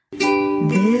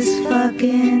This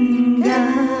fucking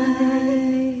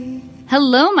guy.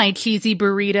 Hello, my cheesy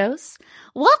burritos.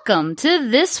 Welcome to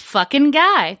This Fucking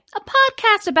Guy, a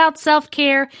podcast about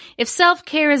self-care if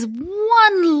self-care is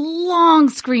one long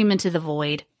scream into the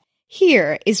void.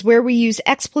 Here is where we use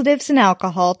expletives and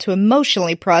alcohol to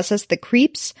emotionally process the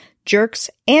creeps, jerks,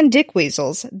 and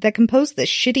dickweasels that compose the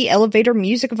shitty elevator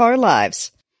music of our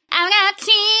lives. I've got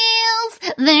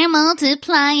chills, they're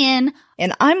multiplying.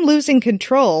 And I'm losing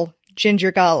control,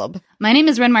 Ginger Golub. My name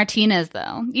is Ren Martinez,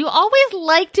 though. You always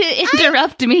like to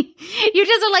interrupt me. You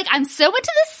just are like, I'm so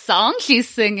into this song she's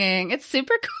singing. It's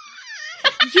super cool.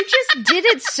 You just did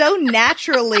it so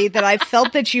naturally that I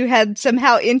felt that you had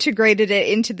somehow integrated it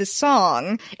into the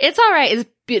song. It's all right.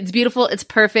 It's beautiful. It's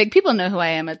perfect. People know who I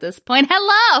am at this point.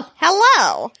 Hello.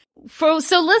 Hello.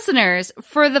 So listeners,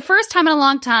 for the first time in a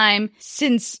long time.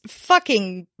 Since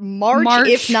fucking March,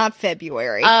 if not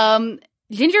February.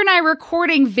 Ginger and I are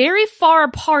recording very far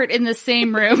apart in the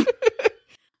same room.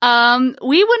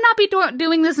 We would not be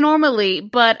doing this normally,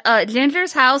 but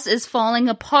Ginger's house is falling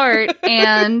apart,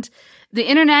 and the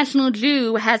International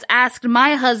Jew has asked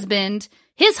my husband,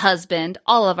 his husband,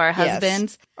 all of our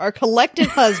husbands, yes, our collective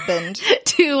husband,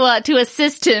 to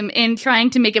assist him in trying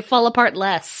to make it fall apart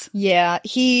less. Yeah,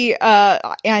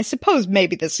 I suppose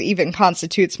maybe this even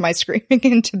constitutes my screaming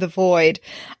into the void.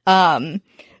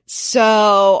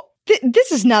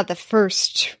 This is not the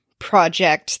first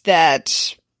project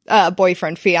that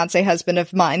boyfriend, fiance, husband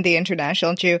of mine, the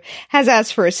International Jew, has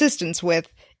asked for assistance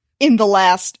with in the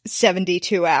last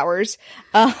 72 hours.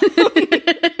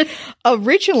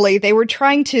 Originally, they were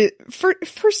trying to,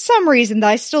 for some reason that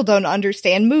I still don't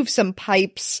understand, move some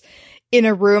pipes in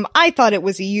a room. I thought it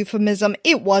was a euphemism.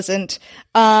 It wasn't.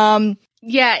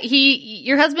 Yeah,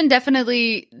 your husband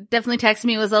definitely texted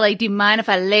me, was like, do you mind if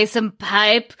I lay some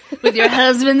pipe with your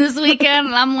husband this weekend?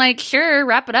 And I'm like, sure,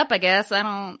 wrap it up, I guess.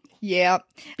 Yeah.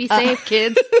 Be safe,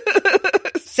 kids.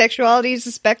 Sexuality is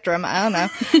a spectrum. I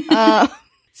don't know.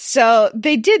 So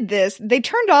they did this. They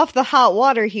turned off the hot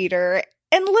water heater.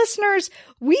 And listeners,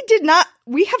 we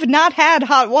have not had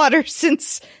hot water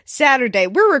since Saturday.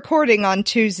 We're recording on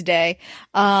Tuesday.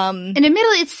 And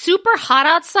admittedly, it's super hot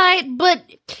outside, but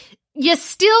you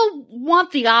still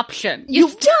want the option. You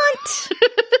want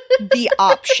the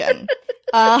option.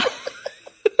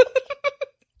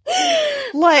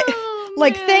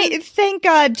 Thank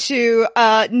God to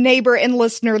neighbor and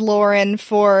listener Lauren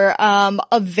for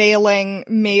availing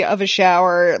me of a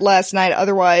shower last night.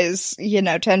 Otherwise,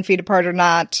 10 feet apart or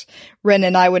not, Ren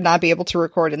and I would not be able to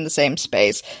record in the same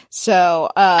space. So,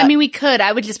 I mean, we could.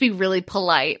 I would just be really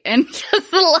polite and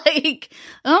just like,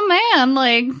 oh man,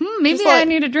 maybe I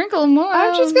need to drink a little more.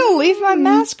 I'm just gonna leave my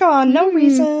mask on, no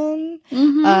reason.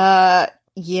 Mm-hmm.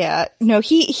 Yeah, no,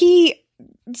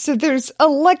 so there's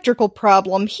electrical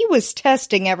problem. He was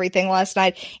testing everything last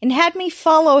night and had me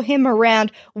follow him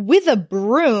around with a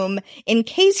broom in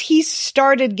case he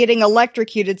started getting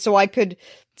electrocuted so I could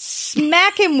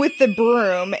smack him with the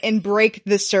broom and break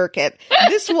the circuit.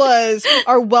 This was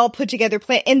our well put together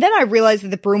plan. And then I realized that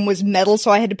the broom was metal,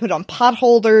 so I had to put on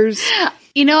potholders.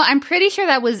 I'm pretty sure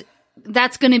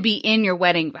that's going to be in your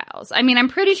wedding vows. I mean, I'm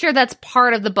pretty sure that's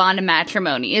part of the bond of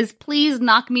matrimony, is please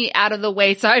knock me out of the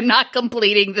way so I'm not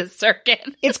completing this circuit.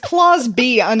 It's clause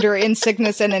B under in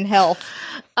sickness and in health.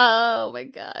 Oh my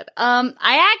God.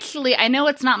 I know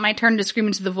it's not my turn to scream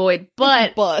into the void,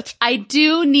 but I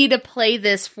do need to play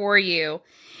this for you.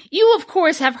 You, of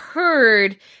course, have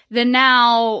heard the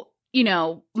now,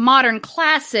 modern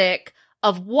classic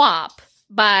of WAP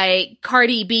by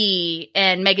Cardi B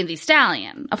and Megan Thee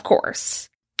Stallion, of course.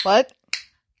 What?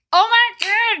 Oh my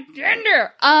God,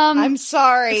 Ginger! I'm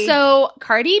sorry. So,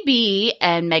 Cardi B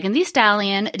and Megan Thee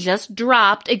Stallion just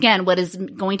dropped, again, what is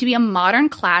going to be a modern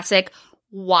classic,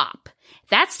 WAP.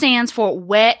 That stands for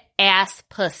Wet Ass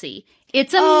Pussy.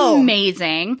 It's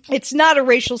amazing. It's not a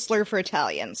racial slur for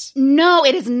Italians. No,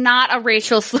 it is not a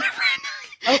racial slur for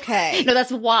Italians. Okay. No,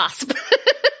 that's WASP.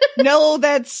 No,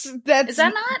 that's... Is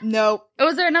that not? No. Oh,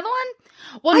 is there another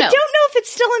one? Well, I no. don't know if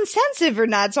it's still insensitive or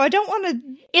not, so I don't want to...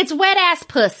 It's wet ass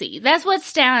pussy. That's what it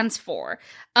stands for.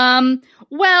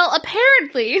 Well,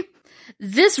 apparently,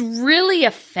 this really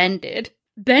offended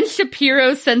Ben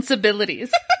Shapiro's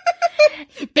sensibilities.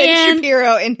 Ben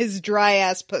Shapiro and his dry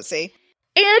ass pussy.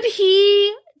 And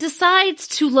he decides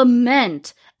to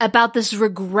lament about this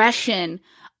regression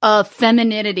of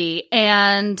femininity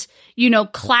and,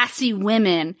 classy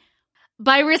women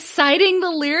by reciting the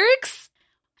lyrics.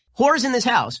 Whores in this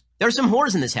house. There's some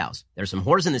whores in this house. There's some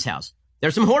whores in this house.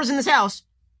 There's some whores in this house.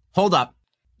 Hold up.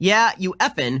 Yeah, you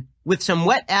effin' with some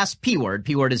wet ass P word.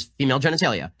 P word is female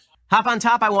genitalia. Hop on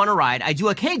top, I want to ride. I do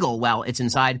a kegel while it's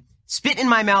inside. Spit in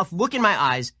my mouth, look in my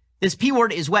eyes. This P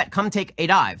word is wet, come take a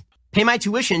dive. Pay my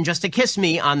tuition just to kiss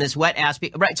me on this wet ass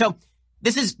right, so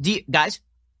this is, guys,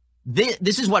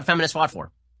 this is what feminists fought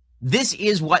for. This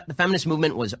is what the feminist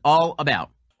movement was all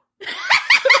about.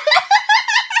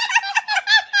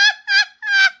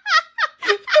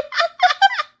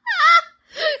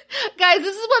 Guys,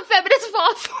 this is what feminists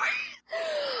fought for.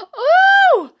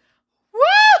 Ooh! Woo!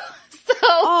 So,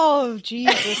 Oh,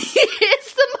 Jesus.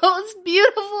 it's the most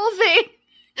beautiful thing.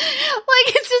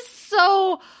 Like, it's just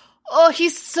so,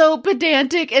 he's so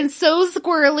pedantic and so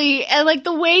squirrely. And, like,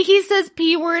 the way he says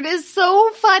P word is so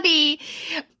funny.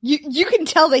 You can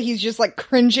tell that he's just, like,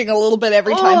 cringing a little bit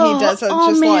every time he does it.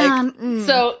 Just like,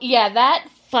 So, yeah, that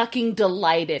fucking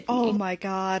delighted me. oh my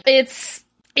God. It's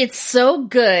so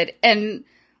good. And,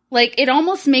 like, it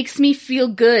almost makes me feel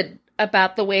good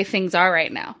about the way things are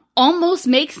right now. Almost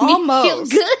makes me feel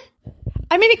good.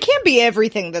 I mean, it can't be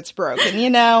everything that's broken, you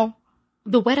know?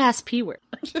 The wet ass P word.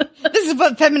 This is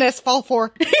what feminists fall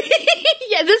for.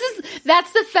 Yeah,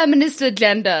 that's the feminist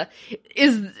agenda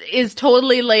is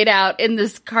totally laid out in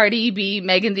this Cardi B,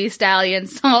 Megan Thee Stallion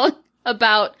song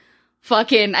about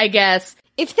fucking, I guess.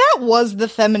 If that was the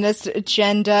feminist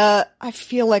agenda, I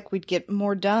feel like we'd get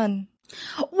more done.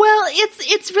 Well,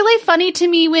 it's really funny to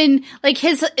me when, like,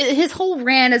 his whole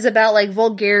rant is about, like,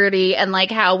 vulgarity and, like,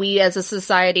 how we as a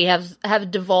society have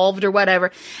devolved or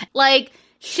whatever. Like,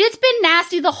 shit's been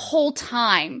nasty the whole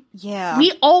time. Yeah.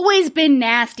 We always been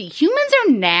nasty. Humans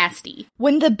are nasty.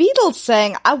 When the Beatles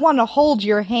sang, I want to hold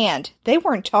your hand, they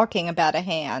weren't talking about a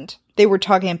hand. They were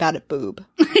talking about a boob.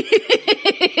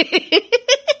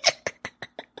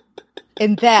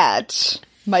 And that,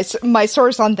 my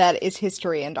source on that is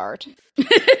history and art.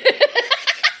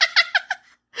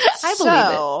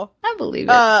 I believe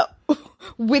it.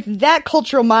 With that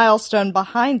cultural milestone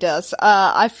behind us,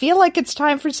 I feel like it's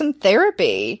time for some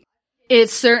therapy.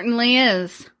 It certainly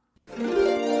is.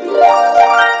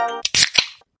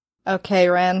 Okay,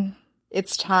 Ren,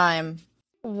 it's time.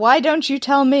 Why don't you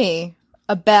tell me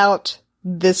about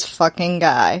this fucking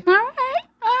guy? All right.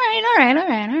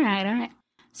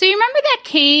 So you remember that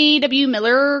K.W.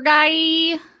 Miller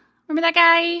guy? Remember that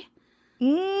guy?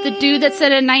 The dude that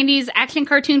said a 90s action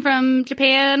cartoon from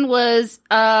Japan was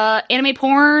anime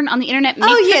porn on the internet.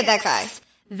 Oh, yeah, that guy.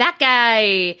 That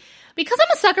guy. Because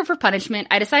I'm a sucker for punishment,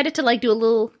 I decided to, like, do a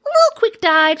little quick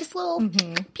dive, just a little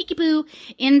peeky-poo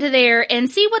into there and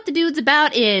see what the dude's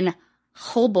about in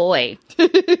Oh Boy.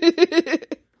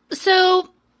 So,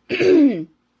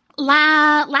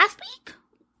 last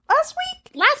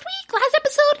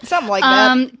episode? Something like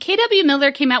that. KW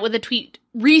Miller came out with a tweet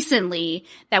recently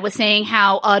that was saying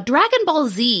how Dragon Ball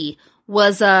Z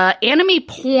was anime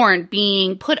porn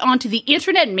being put onto the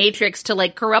internet matrix to,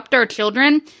 like, corrupt our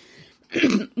children,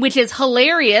 which is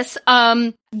hilarious.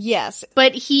 Yes.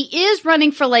 But he is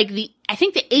running for, like, I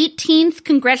think the 18th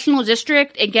congressional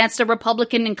district against a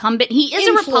Republican incumbent. He is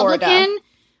a Republican. Florida.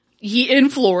 In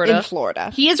Florida. In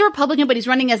Florida. He is a Republican, but he's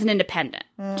running as an independent.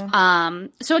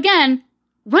 So again,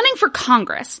 running for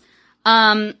Congress.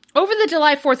 Over the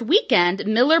July 4th weekend,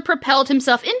 Miller propelled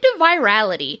himself into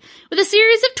virality with a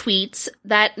series of tweets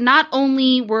that not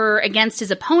only were against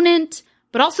his opponent,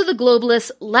 but also the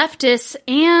globalists, leftists,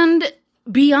 and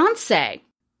Beyonce.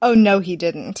 Oh, no, he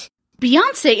didn't.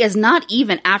 Beyonce is not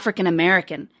even African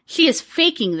American. She is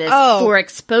faking this for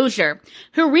exposure.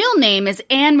 Her real name is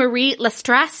Anne-Marie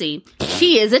Lestrassi.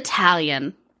 She is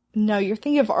Italian. No, you're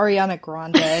thinking of Ariana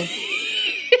Grande.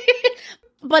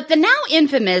 But the now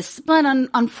infamous, but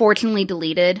unfortunately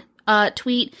deleted,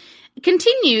 tweet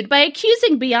continued by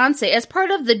accusing Beyonce as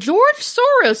part of the George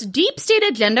Soros deep state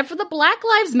agenda for the Black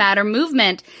Lives Matter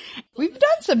movement. We've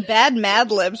done some bad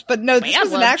Mad Libs, but no, this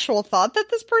was an actual thought that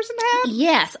this person had?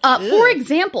 Yes. For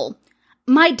example,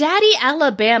 my daddy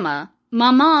Alabama,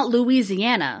 mama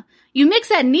Louisiana. You mix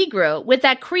that Negro with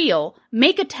that Creole,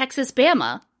 make a Texas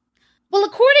Bama. Well,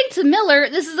 according to Miller,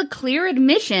 this is a clear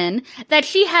admission that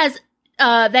she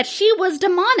was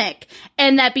demonic,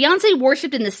 and that Beyonce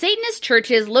worshipped in the Satanist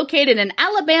churches located in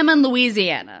Alabama and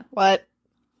Louisiana. What?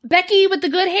 Becky with the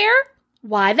good hair?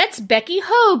 Why, that's Becky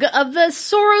Hogue of the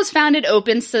Soros-founded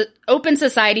Open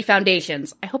Society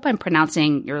Foundations. I hope I'm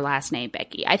pronouncing your last name,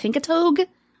 Becky. I think it's Hogue.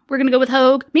 We're gonna go with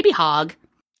Hogue. Maybe Hogg.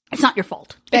 It's not your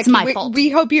fault. Becky, it's my fault. We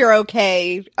hope you're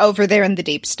okay over there in the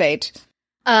deep state.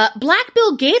 Black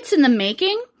Bill Gates in the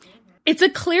making? It's a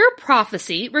clear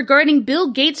prophecy regarding Bill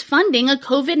Gates funding a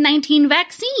COVID-19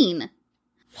 vaccine.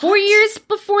 4 years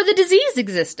before the disease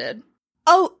existed.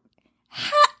 Oh.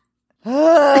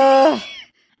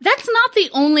 That's not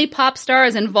the only pop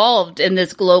stars involved in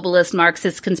this globalist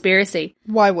Marxist conspiracy.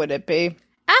 Why would it be?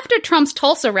 After Trump's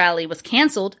Tulsa rally was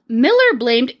canceled, Miller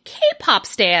blamed K-pop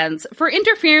stans for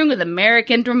interfering with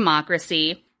American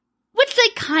democracy. Which they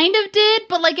kind of did,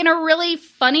 but like in a really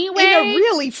funny way. In a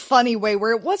really funny way,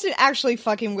 where it wasn't actually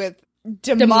fucking with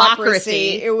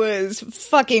democracy. It was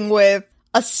fucking with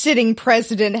a sitting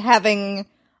president having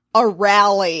a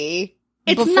rally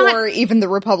before even the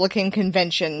Republican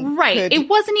convention. Right. It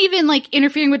wasn't even like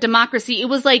interfering with democracy. It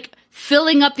was like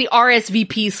filling up the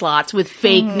RSVP slots with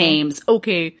fake names.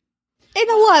 Okay. And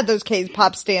a lot of those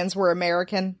K-pop stands were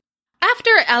American.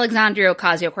 After Alexandria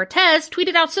Ocasio-Cortez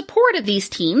tweeted out support of these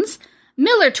teams,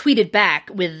 Miller tweeted back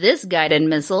with this guided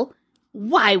missile.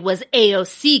 Why was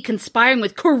AOC conspiring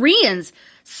with Koreans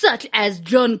such as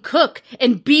Jungkook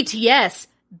and BTS,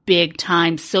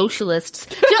 big-time socialists,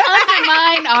 to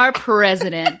undermine our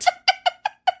president?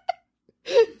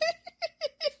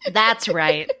 That's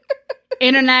right.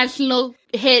 International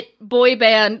hit boy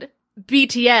band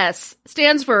BTS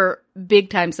stands for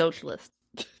big-time socialists.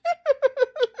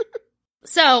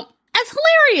 So, as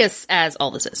hilarious as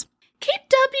all this is,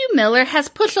 K.W. Miller has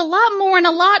pushed a lot more and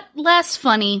a lot less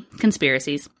funny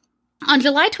conspiracies. On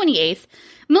July 28th,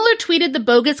 Miller tweeted the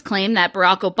bogus claim that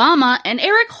Barack Obama and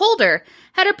Eric Holder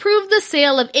had approved the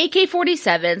sale of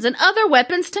AK-47s and other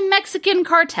weapons to Mexican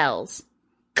cartels.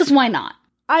 'Cause why not?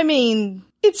 I mean,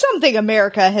 it's something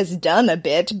America has done a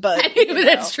bit, but... I mean,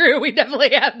 that's true. We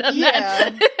definitely have done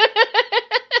that.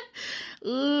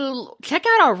 Ooh, check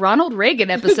out our Ronald Reagan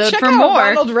episode for more.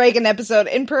 Ronald Reagan episode,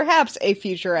 and perhaps a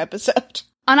future episode.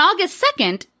 On August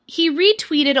 2nd, he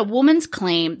retweeted a woman's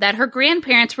claim that her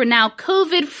grandparents were now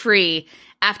COVID-free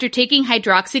after taking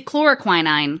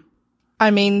hydroxychloroquine.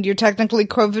 I mean, you're technically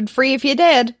COVID-free if you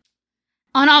did.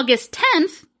 On August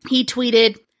 10th, he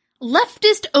tweeted,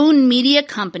 leftist-owned media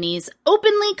companies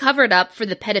openly covered up for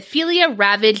the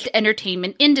pedophilia-ravaged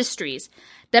entertainment industries,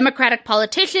 Democratic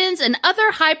politicians, and other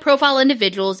high-profile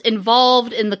individuals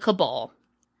involved in the cabal.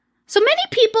 So many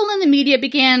people in the media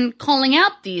began calling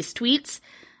out these tweets,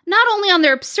 not only on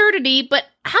their absurdity, but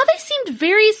how they seemed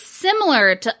very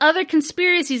similar to other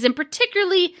conspiracies, and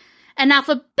particularly an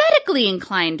alphabetically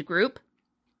inclined group.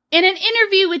 In an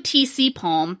interview with T.C.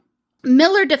 Palm,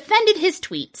 Miller defended his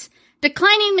tweets,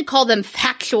 declining to call them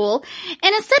factual,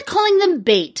 and instead calling them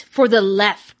bait for the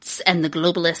lefts and the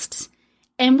globalists.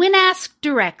 And when asked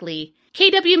directly,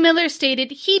 K.W. Miller stated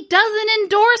he doesn't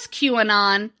endorse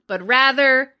QAnon, but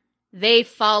rather, they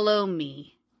follow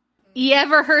me. You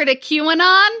ever heard of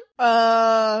QAnon?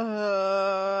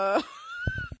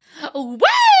 Woo!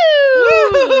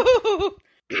 Of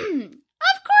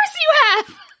course you have!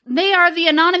 They are the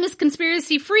anonymous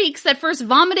conspiracy freaks that first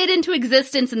vomited into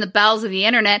existence in the bowels of the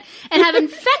internet and have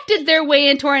infected their way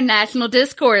into our national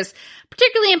discourse,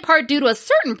 particularly in part due to a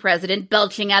certain president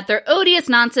belching out their odious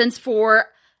nonsense for,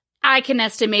 I can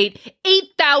estimate,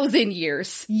 8,000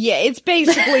 years. Yeah, it's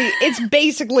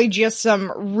basically just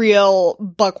some real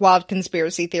buckwild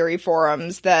conspiracy theory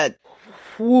forums that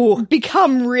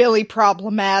become really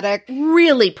problematic.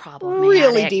 Really problematic.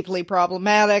 Really deeply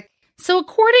problematic. So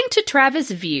according to Travis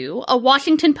View, a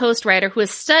Washington Post writer who has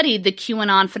studied the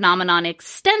QAnon phenomenon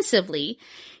extensively,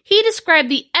 he described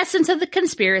the essence of the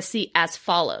conspiracy as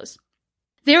follows.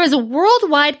 There is a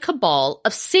worldwide cabal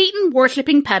of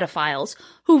Satan-worshipping pedophiles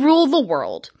who rule the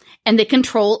world, and they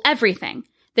control everything.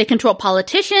 They control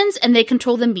politicians, and they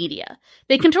control the media.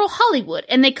 They control Hollywood,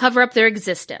 and they cover up their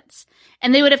existence.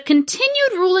 And they would have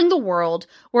continued ruling the world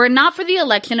were it not for the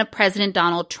election of President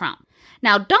Donald Trump.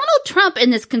 Now, Donald Trump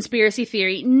in this conspiracy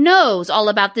theory knows all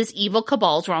about this evil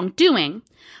cabal's wrongdoing.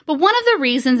 But one of the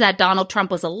reasons that Donald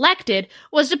Trump was elected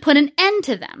was to put an end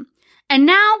to them. And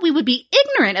now we would be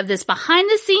ignorant of this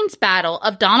behind-the-scenes battle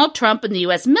of Donald Trump and the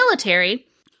U.S. military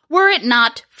were it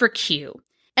not for Q.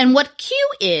 And what Q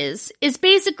is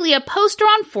basically a poster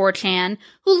on 4chan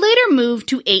who later moved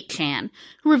to 8chan,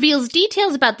 who reveals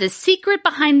details about this secret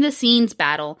behind-the-scenes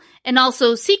battle, and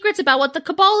also secrets about what the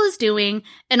cabal is doing,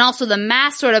 and also the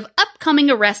mass sort of upcoming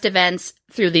arrest events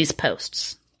through these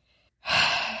posts.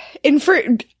 And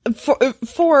for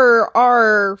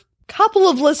our couple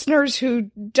of listeners who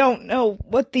don't know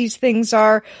what these things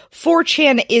are,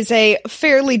 4chan is a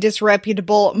fairly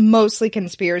disreputable, mostly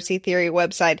conspiracy theory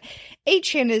website.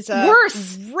 8chan is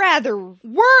rather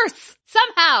worse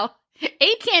somehow.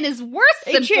 8chan is worse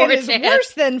than 4chan. 8chan is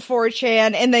worse than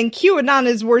 4chan, and then QAnon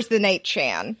is worse than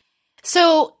 8chan.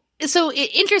 So So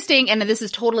interesting, and this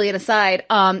is totally an aside.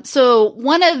 So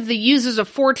one of the users of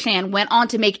 4chan went on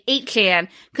to make 8chan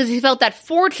because he felt that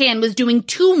 4chan was doing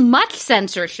too much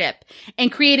censorship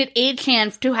and created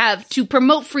 8chan to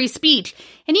promote free speech.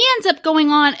 And he ends up going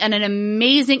on an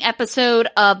amazing episode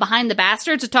of Behind the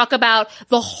Bastards to talk about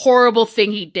the horrible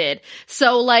thing he did.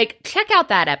 So check out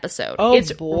that episode. Oh,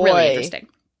 it's boy. really interesting.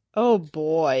 Oh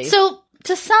boy. So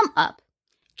to sum up,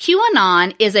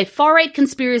 QAnon is a far-right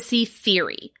conspiracy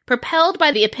theory propelled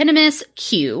by the eponymous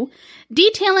Q,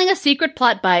 detailing a secret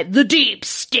plot by the deep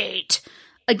state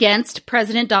against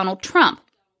President Donald Trump.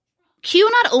 Q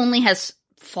not only has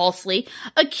falsely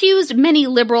accused many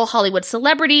liberal Hollywood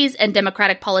celebrities and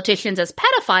Democratic politicians as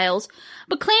pedophiles,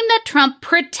 but claimed that Trump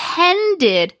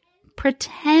pretended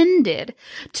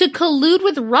to collude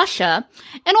with Russia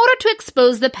in order to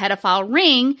expose the pedophile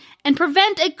ring and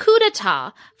prevent a coup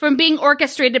d'etat from being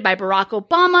orchestrated by Barack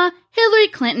Obama, Hillary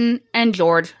Clinton, and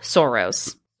George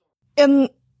Soros. And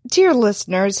dear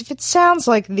listeners, if it sounds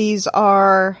like these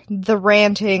are the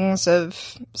rantings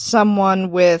of someone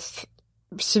with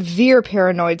severe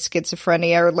paranoid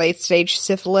schizophrenia or late-stage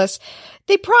syphilis,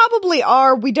 they probably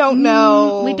are. We don't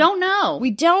know. We don't know.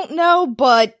 We don't know,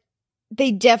 but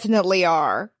they definitely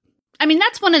are. I mean,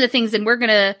 that's one of the things, and we're going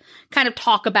to kind of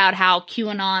talk about how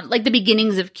QAnon, the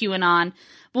beginnings of QAnon,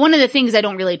 but one of the things I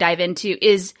don't really dive into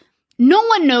is no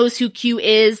one knows who Q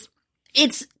is.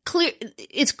 It's clear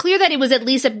that it was at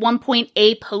least at one point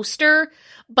a poster,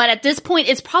 but at this point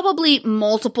it's probably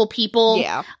multiple people.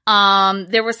 Yeah.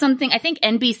 There was something, I think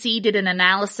NBC did an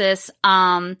analysis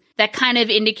that kind of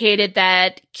indicated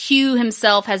that Q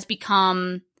himself has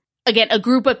become, again, a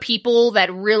group of people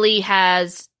that really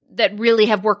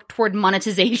have worked toward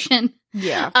monetization.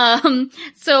 Yeah.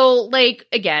 So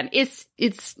again, it's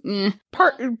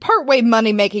part way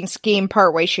money making scheme,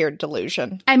 part way shared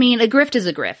delusion. I mean, a grift is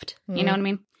a grift. You know what I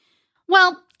mean?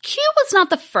 Well, Q was not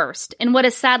the first in what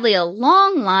is sadly a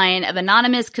long line of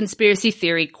anonymous conspiracy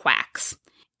theory quacks.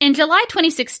 In July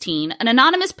 2016, an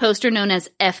anonymous poster known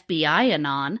as FBI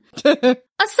Anon, a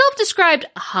self-described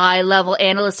high-level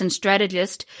analyst and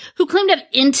strategist who claimed to have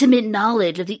intimate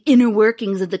knowledge of the inner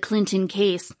workings of the Clinton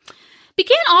case,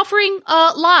 began offering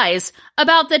lies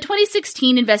about the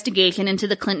 2016 investigation into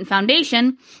the Clinton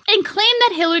Foundation and claimed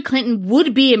that Hillary Clinton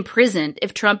would be imprisoned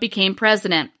if Trump became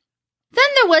president. Then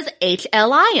there was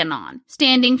HLI Anon,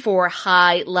 standing for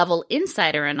High Level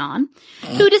Insider Anon,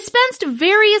 who dispensed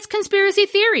various conspiracy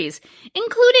theories,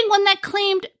 including one that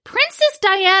claimed Princess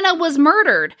Diana was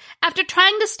murdered after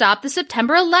trying to stop the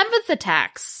September 11th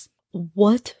attacks.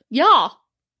 What? Yeah.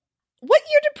 What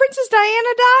year did Princess Diana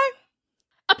die?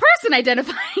 A person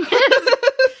identifying as...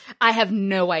 I have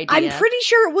no idea. I'm pretty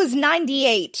sure it was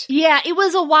 98. Yeah, it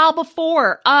was a while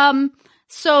before.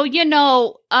 So,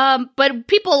 but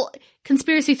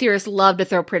conspiracy theorists love to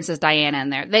throw Princess Diana in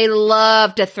there. They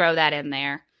love to throw that in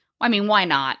there. I mean, why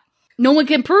not? No one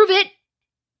can prove it.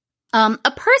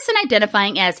 A person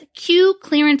identifying as Q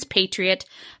Clearance Patriot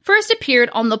first appeared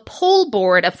on the poll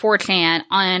board of 4chan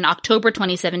on October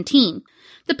 2017.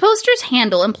 The poster's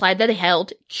handle implied that they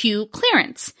held Q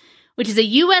Clearance, which is a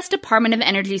U.S. Department of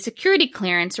Energy security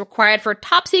clearance required for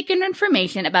top-secret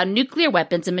information about nuclear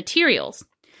weapons and materials.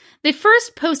 They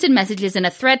first posted messages in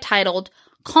a thread titled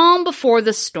Calm Before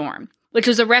the Storm, which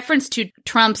was a reference to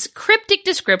Trump's cryptic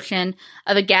description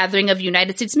of a gathering of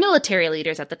United States military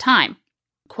leaders at the time.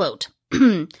 Quote,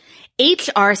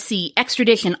 HRC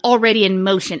extradition already in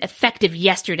motion, effective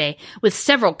yesterday, with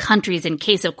several countries in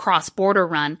case of cross-border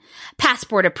run.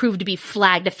 Passport approved to be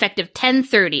flagged effective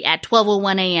 10:30 at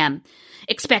 12:01 a.m.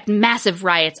 Expect massive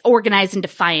riots organized in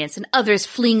defiance and others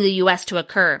fleeing the U.S. to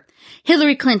occur.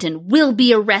 Hillary Clinton will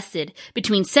be arrested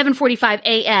between 7:45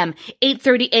 a.m.,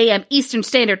 8:30 a.m. Eastern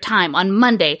Standard Time on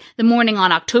Monday, the morning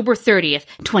on October 30th,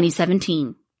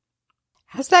 2017.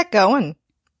 How's that going?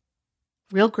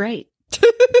 Real great.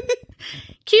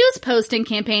 Q's posting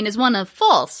campaign is one of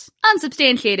false,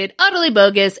 unsubstantiated, utterly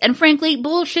bogus, and frankly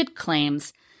bullshit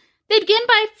claims. They begin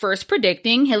by first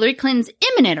predicting Hillary Clinton's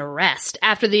imminent arrest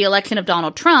after the election of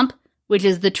Donald Trump, which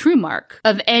is the true mark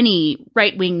of any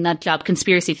right-wing nutjob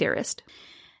conspiracy theorist.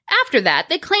 After that,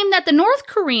 they claim that the North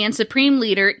Korean Supreme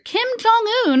Leader Kim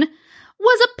Jong-un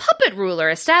was a puppet ruler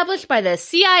established by the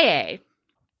CIA.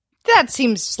 That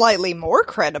seems slightly more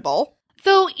credible.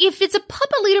 Though, if it's a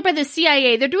puppet leader by the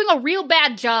CIA, they're doing a real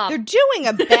bad job. They're doing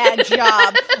a bad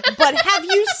job, but have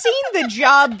you seen the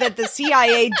job that the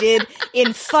CIA did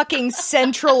in fucking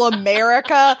Central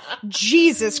America?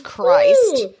 Jesus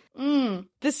Christ.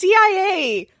 The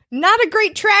CIA, not a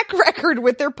great track record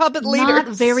with their puppet leaders. Not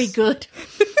very good.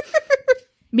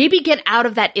 Maybe get out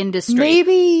of that industry.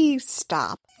 Maybe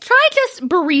stop. Try just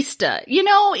barista. You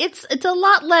know, it's a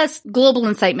lot less global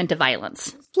incitement to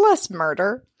violence. Less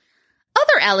murder.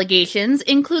 Other allegations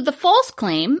include the false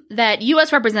claim that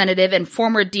U.S. Representative and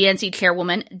former DNC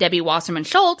chairwoman Debbie Wasserman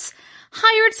Schultz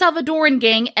hired Salvadoran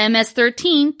gang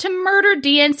MS-13 to murder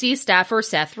DNC staffer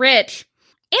Seth Rich,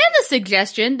 and the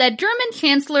suggestion that German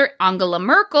Chancellor Angela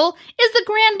Merkel is the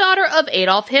granddaughter of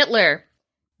Adolf Hitler.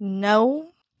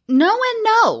 No. No and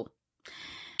no.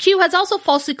 Q has also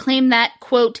falsely claimed that,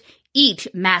 quote, each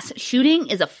mass shooting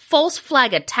is a false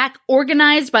flag attack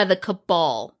organized by the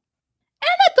cabal. And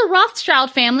that the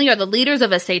Rothschild family are the leaders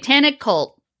of a satanic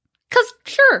cult. 'Cause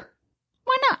sure,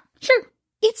 why not? Sure.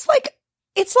 It's like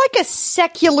a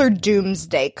secular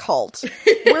doomsday cult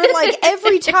where like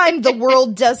every time the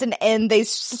world doesn't end, they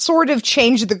sort of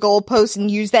change the goalposts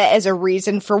and use that as a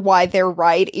reason for why they're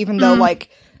right, even though like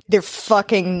they're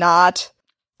fucking not.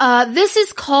 This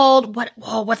is called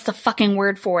what's the fucking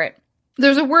word for it?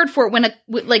 There's a word for it when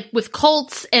with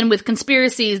cults and with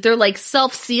conspiracies, they're like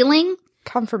self-sealing.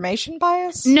 Confirmation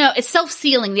bias? No, it's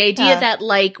self-sealing. The idea that,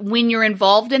 like, when you're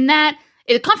involved in that,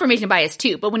 confirmation bias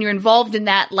too, but when you're involved in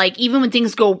that, like, even when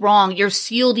things go wrong, you're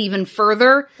sealed even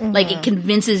further. Mm-hmm. Like, it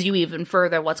convinces you even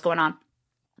further what's going on.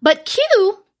 But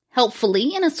Q,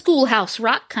 helpfully, in a Schoolhouse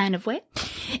Rock kind of way,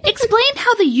 explained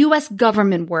how the U.S.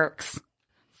 government works.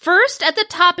 First, at the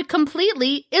topic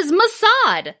completely, is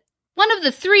Mossad, one of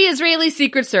the 3 Israeli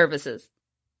secret services.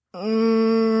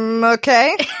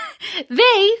 Okay.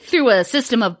 They, through a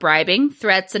system of bribing,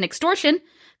 threats, and extortion,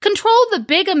 control the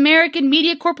big American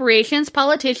media corporations,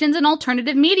 politicians, and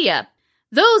alternative media.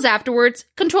 Those, afterwards,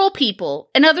 control people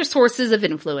and other sources of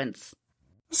influence.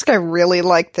 This guy really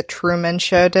liked The Truman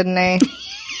Show, didn't he?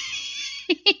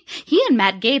 He and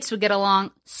Matt Gaetz would get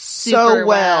along super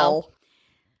well.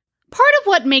 Part of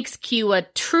what makes Q a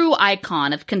true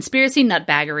icon of conspiracy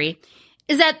nutbaggery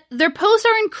is that their posts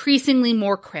are increasingly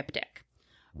more cryptic.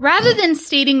 Rather than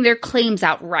stating their claims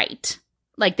outright,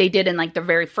 like they did in like their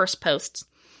very first posts,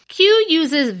 Q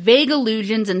uses vague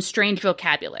allusions and strange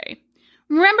vocabulary.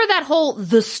 Remember that whole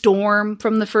 "the storm"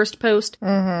 from the first post?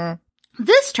 Mm-hmm.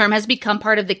 This term has become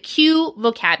part of the Q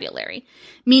vocabulary,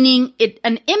 meaning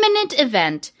an imminent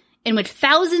event in which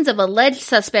thousands of alleged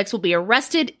suspects will be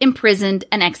arrested, imprisoned,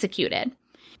 and executed.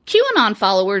 QAnon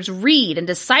followers read and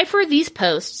decipher these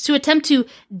posts to attempt to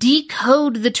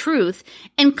decode the truth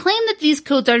and claim that these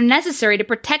codes are necessary to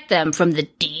protect them from the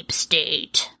deep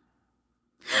state.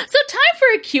 So time for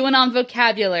a QAnon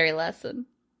vocabulary lesson.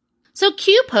 So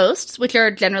Q posts, which are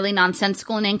generally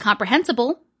nonsensical and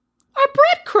incomprehensible, are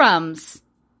breadcrumbs.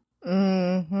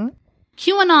 Mm-hmm.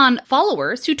 QAnon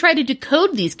followers who try to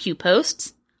decode these Q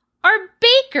posts are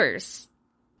bakers.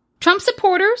 Trump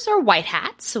supporters are white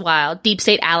hats, while deep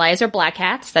state allies are black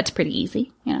hats. That's pretty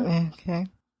easy, you know. Okay.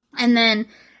 And then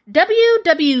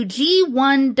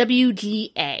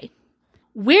WWG1WGA.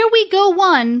 Where we go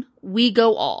one, we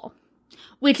go all.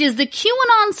 Which is the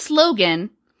QAnon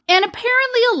slogan, and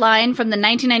apparently a line from the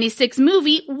 1996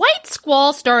 movie White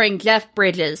Squall starring Jeff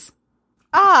Bridges.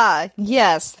 Ah,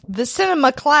 yes. The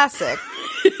cinema classic.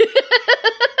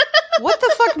 What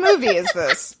the fuck movie is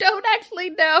this? Don't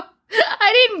actually know.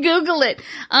 I didn't Google it.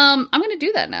 I'm going to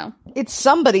do that now. It's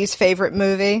somebody's favorite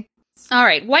movie. All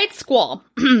right, White Squall.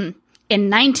 In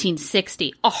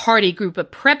 1960, a hardy group of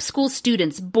prep school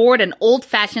students board an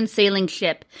old-fashioned sailing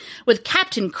ship with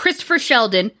Captain Christopher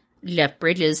Sheldon, Jeff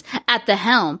Bridges, at the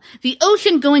helm. The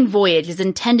ocean-going voyage is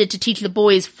intended to teach the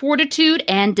boys fortitude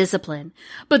and discipline.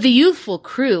 But the youthful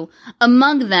crew,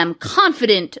 among them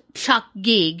confident Chuck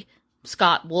Gig,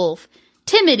 Scott Wolf,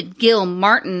 timid Gil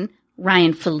Martin,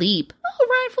 Ryan Philippe. Oh,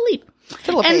 Ryan Philippe.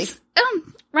 Philippi.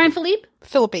 And, Ryan Philippe?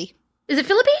 Philippi. Is it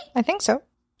Philippi? I think so.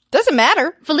 Doesn't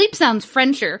matter. Philippe sounds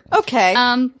Frencher. Okay.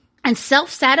 And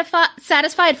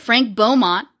self-satisfied Frank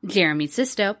Beaumont, Jeremy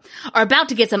Sisto, are about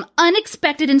to get some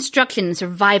unexpected instruction in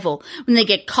survival when they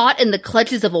get caught in the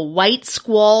clutches of a white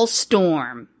squall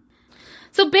storm.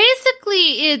 So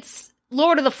basically, it's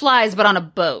Lord of the Flies, but on a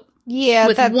boat. Yeah,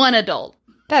 with one adult.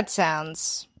 That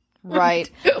sounds right.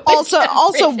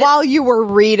 Also, while you were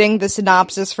reading the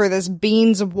synopsis for this,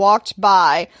 Beans walked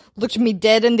by, looked me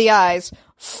dead in the eyes,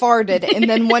 farted, and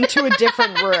then went to a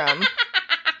different room.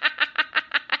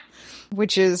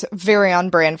 Which is very on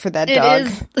brand for that dog.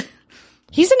 Is.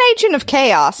 He's an agent of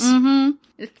chaos. Mm-hmm.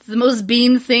 It's the most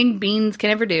Beans thing Beans can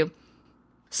ever do.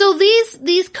 So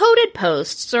these coded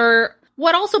posts are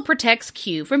what also protects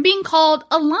Q from being called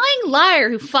a lying liar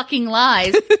who fucking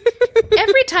lies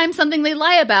every time something they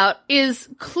lie about is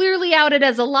clearly outed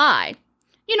as a lie.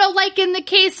 You know, like in the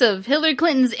case of Hillary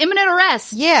Clinton's imminent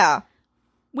arrest. Yeah.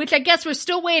 which I guess we're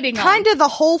still waiting on. Kind of the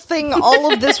whole thing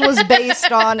all of this was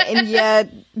based on, and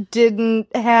yet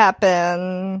didn't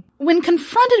happen. When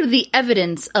confronted with the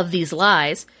evidence of these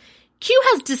lies, Q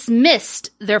has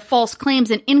dismissed their false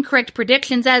claims and incorrect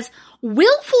predictions as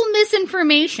willful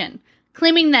misinformation,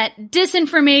 claiming that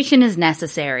disinformation is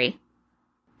necessary.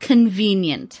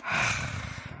 Convenient.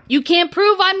 You can't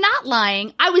prove I'm not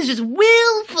lying. I was just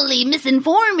willfully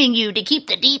misinforming you to keep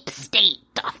the deep state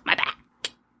off my back.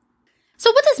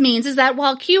 So what this means is that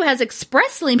while Q has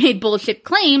expressly made bullshit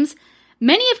claims,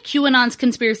 many of QAnon's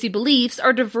conspiracy beliefs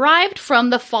are derived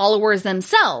from the followers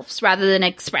themselves rather than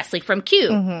expressly from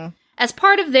Q, as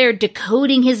part of their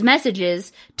decoding his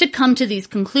messages to come to these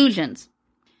conclusions.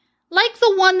 Like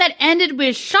the one that ended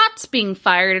with shots being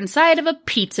fired inside of a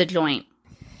pizza joint.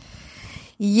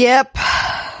 Yep.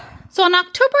 So on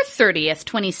October 30th,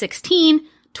 2016,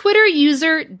 Twitter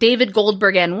user David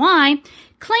Goldberg NY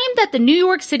claimed that the New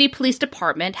York City Police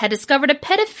Department had discovered a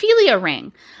pedophilia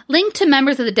ring linked to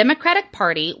members of the Democratic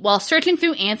Party while searching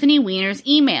through Anthony Weiner's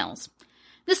emails.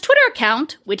 This Twitter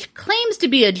account, which claims to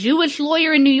be a Jewish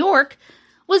lawyer in New York,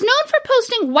 was known for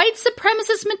posting white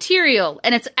supremacist material,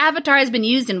 and its avatar has been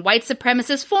used in white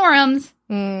supremacist forums.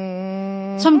 So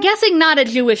I'm guessing not a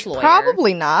Jewish lawyer.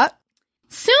 Probably not.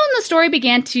 Soon the story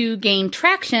began to gain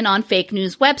traction on fake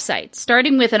news websites,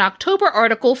 starting with an October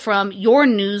article from Your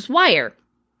News Wire,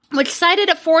 which cited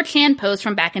a 4chan post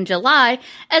from back in July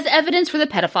as evidence for the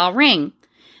pedophile ring.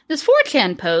 This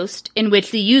 4chan post, in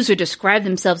which the user described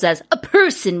themselves as a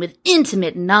person with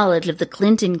intimate knowledge of the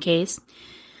Clinton case,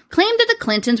 claimed that the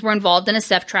Clintons were involved in a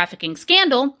sex trafficking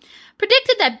scandal,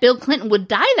 predicted that Bill Clinton would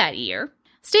die that year,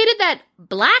 stated that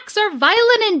blacks are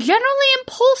violent and generally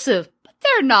impulsive,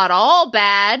 they're not all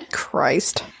bad.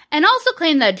 Christ. And also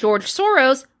claimed that George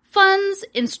Soros funds,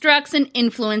 instructs, and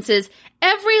influences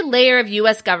every layer of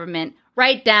U.S. government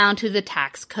right down to the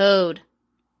tax code.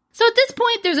 So at this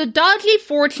point, there's a dodgy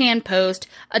 4chan post,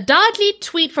 a dodgy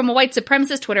tweet from a white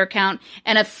supremacist Twitter account,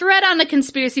 and a thread on a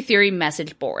conspiracy theory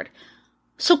message board.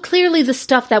 So clearly the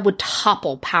stuff that would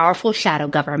topple powerful shadow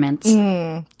governments.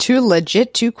 Too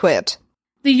legit to quit.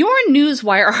 The Your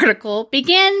Newswire article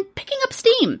began picking up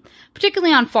steam,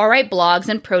 particularly on far-right blogs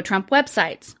and pro-Trump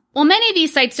websites. While many of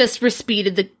these sites just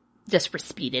repeated the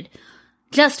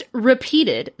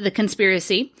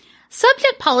conspiracy,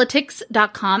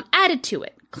 SubjectPolitics.com added to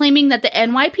it, claiming that the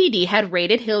NYPD had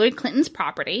raided Hillary Clinton's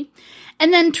property,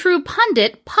 and then True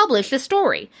Pundit published a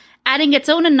story, adding its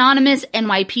own anonymous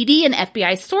NYPD and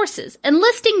FBI sources, and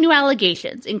listing new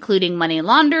allegations, including money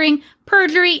laundering,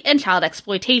 perjury, and child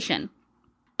exploitation.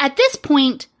 At this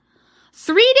point,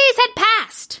 3 days had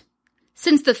passed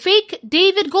since the fake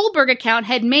David Goldberg account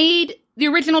had made the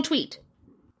original tweet.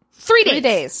 3 days. 3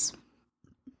 days.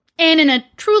 And in a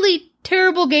truly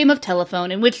terrible game of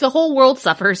telephone in which the whole world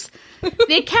suffers,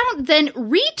 the account then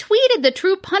retweeted the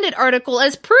True Pundit article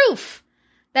as proof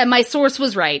that my source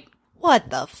was right.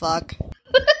 What the fuck?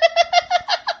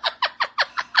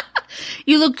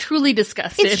 You look truly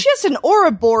disgusted. It's just an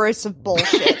Ouroboros of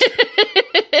bullshit.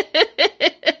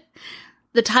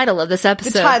 The title of this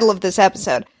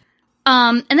episode.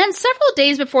 And then several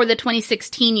days before the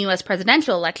 2016 U.S.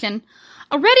 presidential election,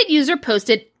 a Reddit user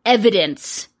posted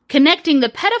evidence connecting the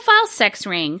pedophile sex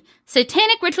ring,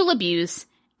 satanic ritual abuse,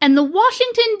 and the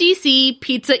Washington, D.C.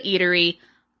 pizza eatery,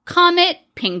 Comet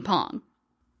Ping Pong.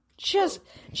 Just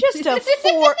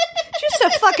a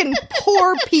fucking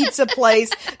poor pizza place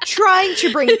trying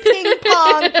to bring ping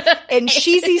pong and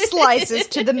cheesy slices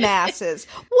to the masses.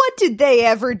 What did they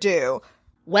ever do?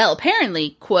 Well,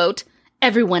 apparently, quote,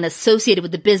 everyone associated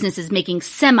with the business is making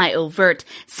semi-overt,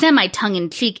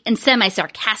 semi-tongue-in-cheek, and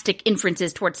semi-sarcastic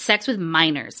inferences towards sex with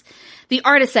minors. The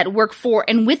artists that work for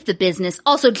and with the business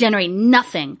also generate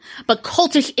nothing but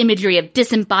cultish imagery of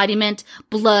disembodiment,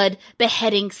 blood,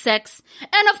 beheading, sex,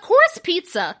 and of course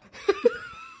pizza.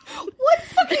 What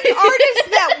fucking artists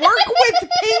that work with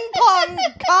ping pong,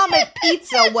 Comet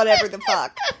Pizza, whatever the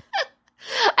fuck?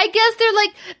 I guess they're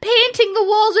like painting the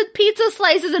walls with pizza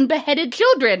slices and beheaded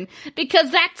children because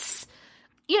that's,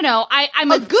 you know,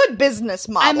 I'm a good business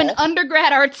model. I'm an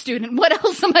undergrad art student. What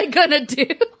else am I gonna do?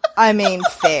 I mean,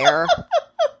 fair.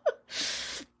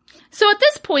 So at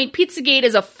this point, Pizzagate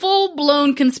is a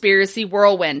full-blown conspiracy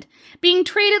whirlwind, being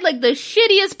traded like the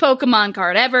shittiest Pokemon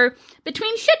card ever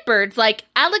between shitbirds like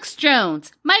Alex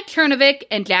Jones, Mike Chernovic,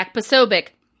 and Jack Posobiec.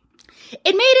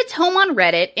 It made its home on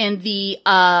Reddit in the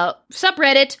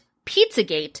subreddit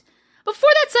Pizzagate before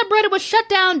that subreddit was shut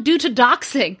down due to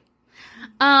doxing.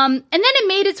 And then it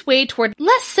made its way toward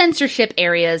less censorship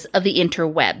areas of the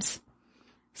interwebs.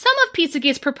 Some of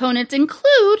Pizzagate's proponents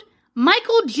include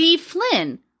Michael G.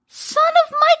 Flynn, son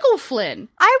of Michael Flynn.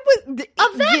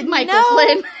 Of that Michael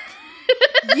Flynn.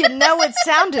 It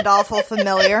sounded awful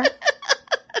familiar.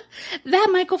 That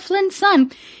Michael Flynn's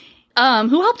son,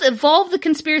 who helped evolve the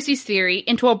conspiracy theory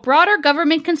into a broader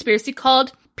government conspiracy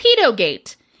called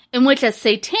Pedogate, in which a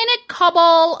satanic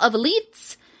cabal of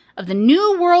elites of the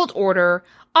New World Order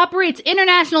operates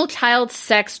international child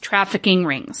sex trafficking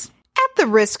rings. At the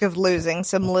risk of losing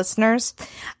some listeners,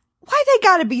 why they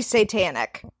gotta be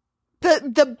satanic?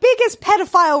 The biggest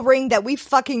pedophile ring that we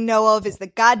fucking know of is the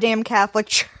goddamn Catholic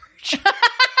Church.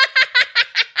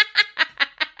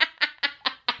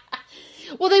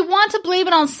 Well, they want to blame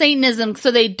it on Satanism,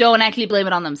 so they don't actually blame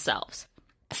it on themselves.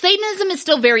 Satanism is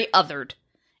still very othered.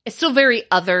 It's still very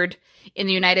othered in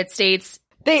the United States.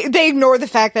 They ignore the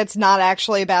fact that it's not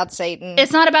actually about Satan.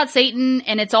 It's not about Satan,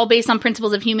 and it's all based on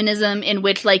principles of humanism in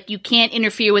which, like, you can't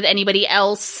interfere with anybody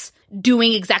else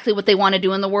doing exactly what they want to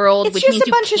do in the world. It's which just means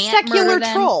a bunch of secular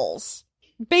them. trolls,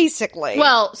 basically.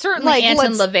 Well, certainly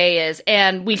Anton LaVey is,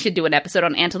 and we should do an episode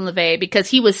on Anton LaVey because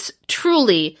he was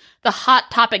truly the hot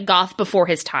topic goth before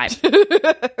his time. So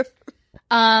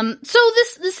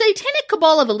this satanic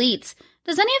cabal of elites,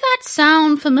 does any of that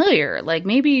sound familiar? Like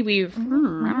maybe we've...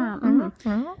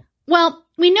 Well,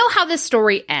 we know how this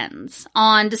story ends.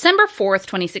 On December 4th,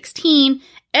 2016,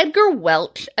 Edgar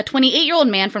Welch, a 28-year-old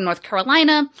man from North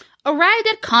Carolina, arrived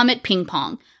at Comet Ping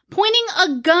Pong, pointing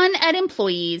a gun at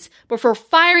employees before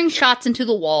firing shots into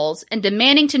the walls and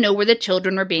demanding to know where the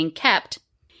children were being kept.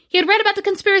 He had read about the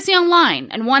conspiracy online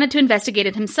and wanted to investigate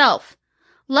it himself.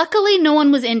 Luckily, no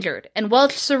one was injured, and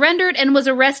Welch surrendered and was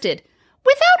arrested.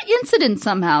 Without incident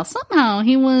somehow. Somehow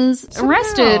he was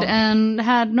arrested and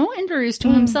had no injuries to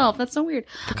himself. That's so weird.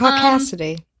 The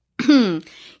caucasity.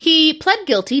 He pled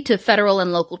guilty to federal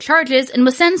and local charges and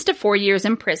was sentenced to 4 years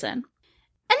in prison.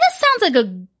 And this sounds like a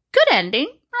good ending,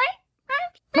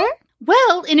 right?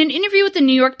 Well, in an interview with the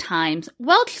New York Times,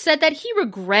 Welch said that he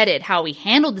regretted how he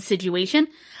handled the situation,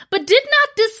 but did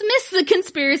not dismiss the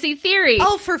conspiracy theory.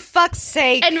 Oh, for fuck's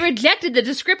sake. And rejected the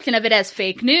description of it as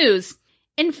fake news.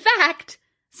 In fact,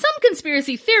 some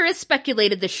conspiracy theorists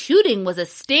speculated the shooting was a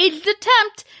staged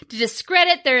attempt to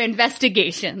discredit their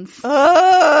investigations. What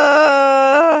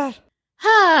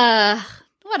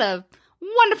a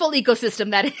wonderful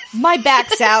ecosystem that is. My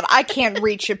back's out. I can't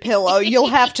reach a pillow. You'll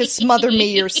have to smother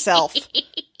me yourself.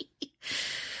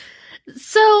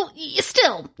 So,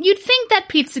 still, you'd think that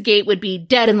Pizzagate would be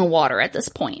dead in the water at this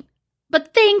point.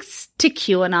 But thanks to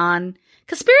QAnon,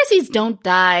 conspiracies don't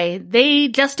die, they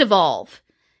just evolve.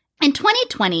 In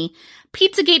 2020,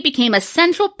 Pizzagate became a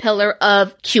central pillar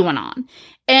of QAnon,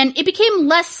 and it became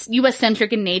less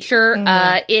US-centric in nature.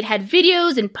 It had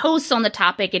videos and posts on the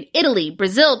topic in Italy,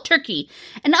 Brazil, Turkey,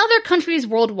 and other countries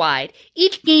worldwide,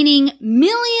 each gaining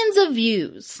millions of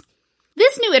views.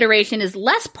 This new iteration is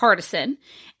less partisan,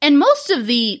 and most of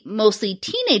the mostly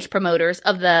teenage promoters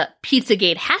of the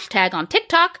Pizzagate hashtag on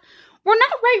TikTok were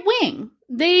not right-wing.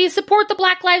 They support the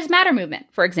Black Lives Matter movement,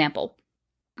 for example.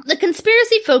 The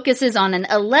conspiracy focuses on an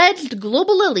alleged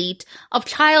global elite of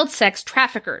child sex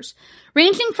traffickers,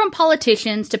 ranging from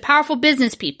politicians to powerful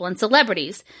business people and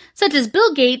celebrities, such as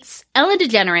Bill Gates, Ellen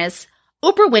DeGeneres,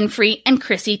 Oprah Winfrey, and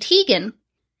Chrissy Teigen.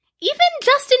 Even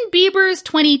Justin Bieber's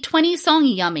 2020 song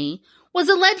Yummy was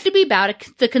alleged to be about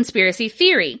the conspiracy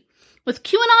theory, with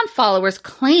QAnon followers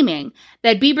claiming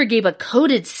that Bieber gave a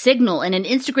coded signal in an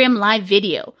Instagram live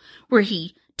video where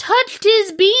he touched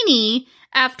his beanie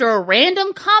after a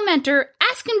random commenter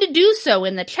asked him to do so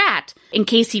in the chat in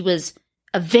case he was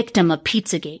a victim of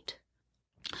Pizzagate.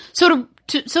 So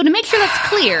to make sure that's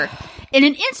clear, in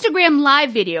an Instagram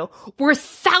live video where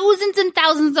thousands and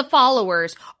thousands of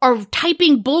followers are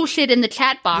typing bullshit in the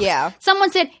chat box,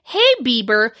 someone said, "Hey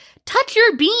Bieber, touch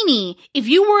your beanie if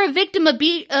you were a victim of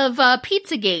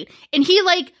Pizzagate," and he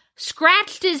like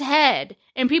scratched his head.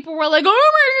 And people were like,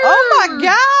 oh my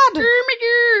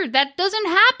god! That doesn't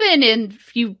happen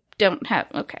if you don't have...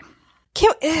 Okay.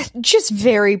 Just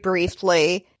very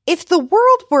briefly, if the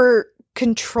world were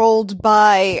controlled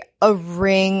by a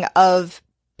ring of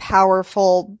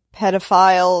powerful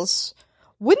pedophiles,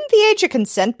 wouldn't the age of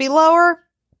consent be lower?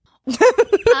 No,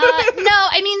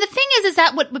 I mean, the thing is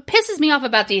that what pisses me off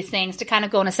about these things, to kind of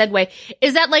go on a segue,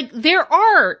 is that, like, there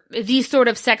are these sort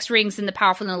of sex rings in the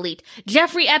powerful and elite.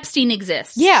 Jeffrey Epstein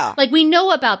exists. Yeah. Like, we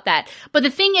know about that. But the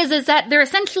thing is that they're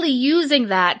essentially using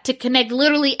that to connect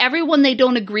literally everyone they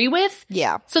don't agree with.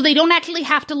 Yeah. So they don't actually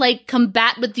have to, like,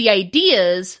 combat with the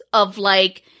ideas of,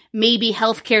 like, maybe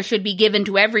healthcare should be given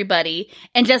to everybody,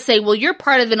 and just say, well, you're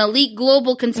part of an elite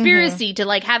global conspiracy to,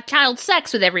 like, have child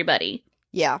sex with everybody.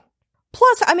 Yeah.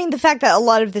 Plus, I mean, the fact that a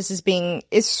lot of this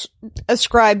is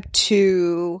ascribed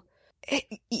to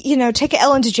take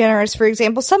Ellen DeGeneres, for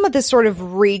example. Some of this sort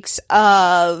of reeks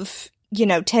of,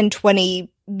 10,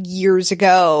 20 years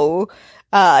ago,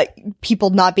 people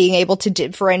not being able to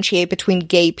differentiate between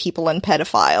gay people and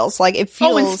pedophiles. Like, it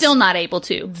feels... and still not able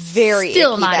to. Very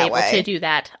Still not that able way. to do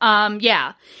that.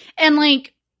 Yeah. And,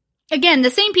 like, again, the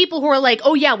same people who are like,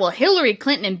 oh, yeah, well, Hillary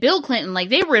Clinton and Bill Clinton, like,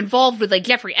 they were involved with, like,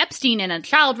 Jeffrey Epstein and a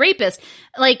child rapist,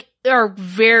 like, are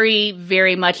very,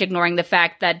 very much ignoring the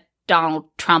fact that Donald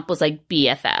Trump was, like,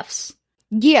 BFFs.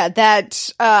 Yeah,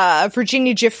 that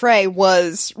Virginia Giuffre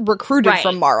was recruited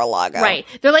from Mar-a-Lago. Right.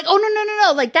 They're like, oh,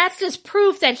 no. Like, that's just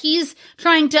proof that he's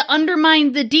trying to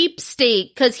undermine the deep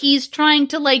state because he's trying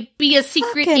to, like, be a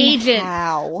secret agent.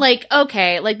 How? Like,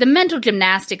 okay, like, the mental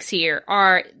gymnastics here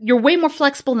are, you're way more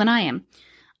flexible than I am.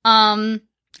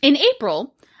 In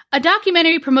April, a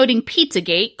documentary promoting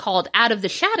Pizzagate called Out of the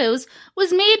Shadows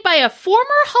was made by a former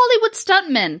Hollywood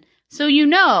stuntman. So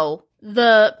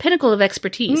the pinnacle of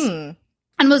expertise.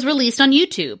 And was released on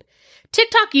YouTube.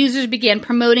 TikTok users began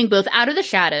promoting both Out of the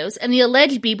Shadows and the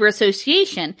alleged Bieber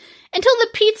association until the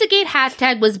Pizzagate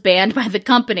hashtag was banned by the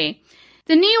company.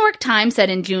 The New York Times said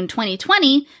in June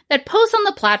 2020 that posts on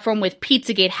the platform with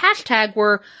Pizzagate hashtag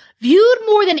were viewed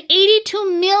more than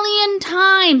 82 million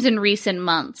times in recent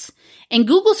months, and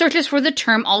Google searches for the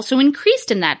term also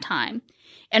increased in that time.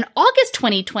 In August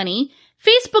 2020,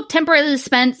 Facebook temporarily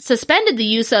suspended the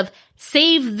use of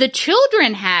Save the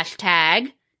Children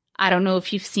hashtag. I don't know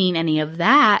if you've seen any of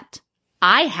that.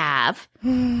 I have.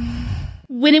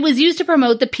 When it was used to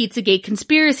promote the Pizzagate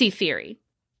conspiracy theory.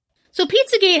 So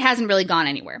Pizzagate hasn't really gone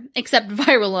anywhere, except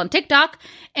viral on TikTok,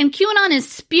 and QAnon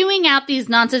is spewing out these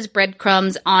nonsense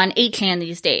breadcrumbs on 8chan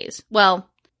these days. Well,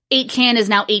 8chan is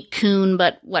now 8kun,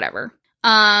 but whatever.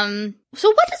 So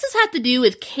what does this have to do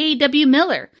with K.W.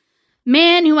 Miller?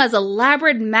 Man who has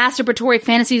elaborate masturbatory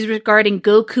fantasies regarding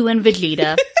Goku and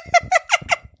Vegeta.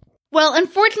 Well,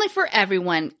 unfortunately for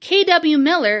everyone, K.W.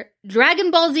 Miller, Dragon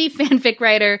Ball Z fanfic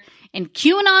writer and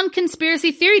QAnon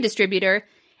conspiracy theory distributor,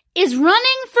 is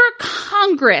running for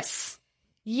Congress.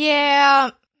 Yeah.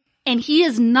 And he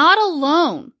is not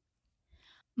alone.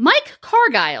 Mike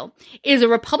Cargile is a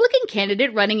Republican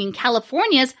candidate running in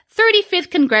California's 35th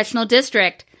congressional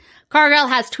district. Cargile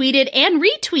has tweeted and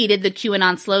retweeted the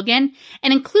QAnon slogan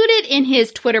and included in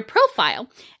his Twitter profile,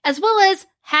 as well as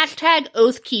hashtag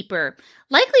Oathkeeper,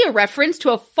 likely a reference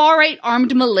to a far-right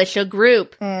armed militia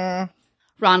group.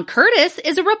 Ron Curtis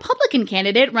is a Republican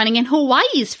candidate running in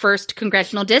Hawaii's 1st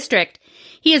congressional district.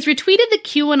 He has retweeted the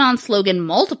QAnon slogan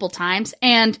multiple times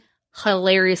and,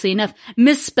 hilariously enough,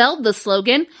 misspelled the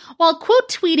slogan while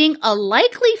quote-tweeting a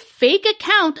likely fake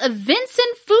account of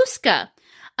Vincent Fusca,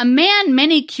 a man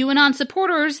many QAnon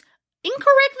supporters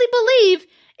incorrectly believe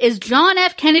is John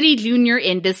F. Kennedy Jr.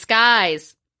 in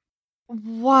disguise.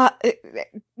 What?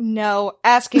 No,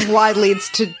 asking why leads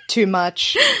to too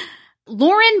much.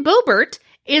 Lauren Boebert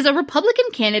is a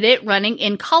Republican candidate running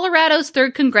in Colorado's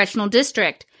 3rd congressional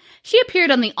district. She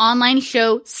appeared on the online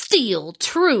show Steel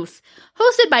Truth,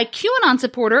 hosted by QAnon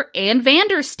supporter Ann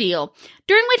Vandersteel,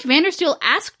 during which Vandersteel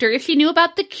asked her if she knew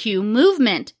about the Q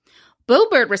movement.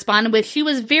 Boebert responded with she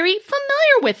was very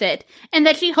familiar with it, and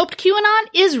that she hoped QAnon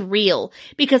is real,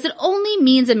 because it only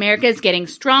means America is getting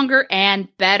stronger and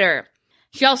better.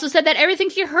 She also said that everything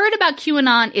she heard about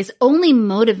QAnon is only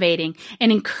motivating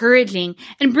and encouraging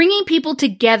and bringing people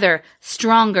together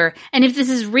stronger. And if this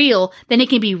is real, then it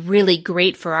can be really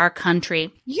great for our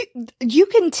country. You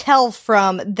can tell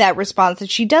from that response that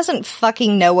she doesn't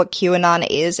fucking know what QAnon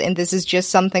is, and this is just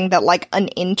something that, like, an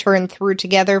intern threw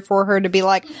together for her to be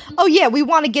like, oh yeah, we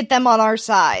want to get them on our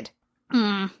side.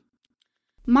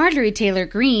 Marjorie Taylor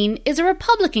Greene is a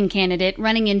Republican candidate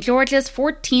running in Georgia's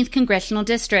 14th congressional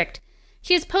district.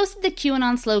 She has posted the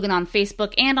QAnon slogan on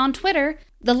Facebook and on Twitter,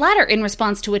 the latter in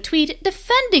response to a tweet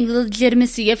defending the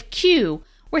legitimacy of Q,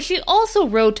 where she also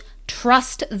wrote,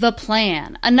 "Trust the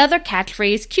plan," another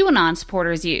catchphrase QAnon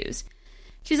supporters use.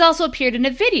 She's also appeared in a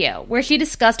video where she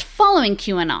discussed following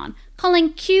QAnon,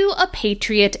 calling Q a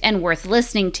patriot and worth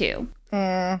listening to.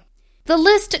 The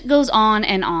list goes on,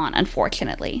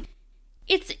 unfortunately.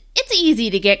 It's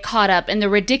easy to get caught up in the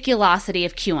ridiculosity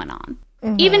of QAnon.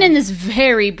 Even in this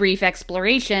very brief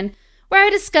exploration, where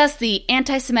I discuss the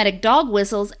anti-Semitic dog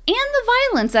whistles and the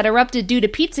violence that erupted due to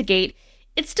Pizzagate,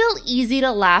 it's still easy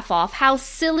to laugh off how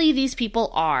silly these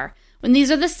people are, when these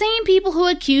are the same people who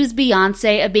accuse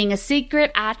Beyoncé of being a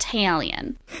secret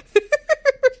Italian.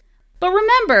 But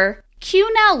remember, Q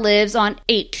now lives on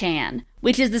 8chan,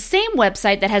 which is the same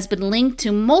website that has been linked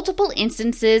to multiple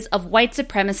instances of white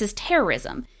supremacist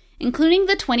terrorism, including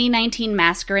the 2019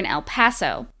 massacre in El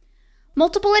Paso.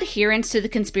 Multiple adherents to the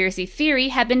conspiracy theory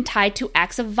have been tied to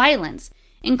acts of violence,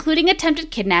 including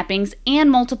attempted kidnappings and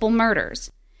multiple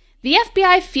murders. The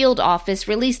FBI field office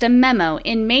released a memo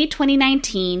in May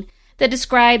 2019 that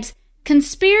describes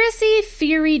conspiracy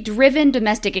theory-driven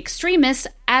domestic extremists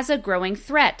as a growing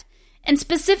threat, and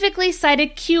specifically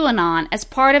cited QAnon as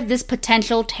part of this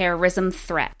potential terrorism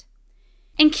threat.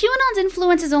 And QAnon's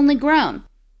influence has only grown.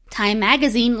 Time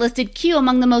magazine listed Q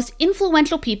among the most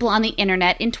influential people on the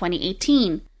internet in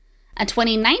 2018. A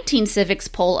 2019 Civics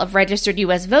poll of registered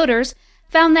U.S. voters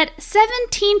found that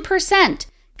 17%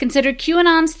 considered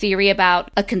QAnon's theory about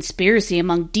a conspiracy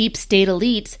among deep state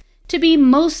elites to be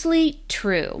mostly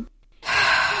true.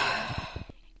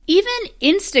 Even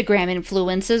Instagram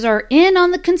influencers are in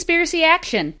on the conspiracy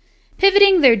action,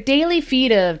 pivoting their daily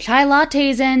feed of chai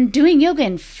lattes and doing yoga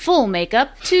in full makeup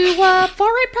to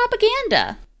far-right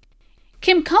propaganda.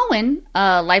 Kim Cohen,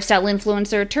 a lifestyle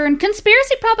influencer turned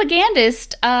conspiracy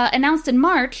propagandist, announced in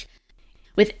March,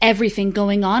 "With everything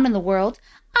going on in the world,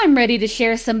 I'm ready to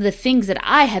share some of the things that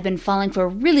I have been following for a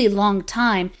really long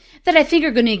time that I think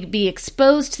are going to be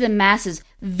exposed to the masses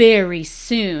very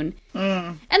soon."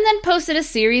 And then posted a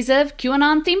series of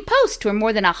QAnon-themed posts to her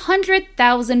more than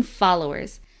 100,000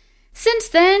 followers. Since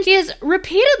then, she has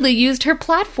repeatedly used her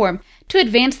platform to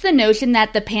advance the notion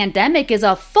that the pandemic is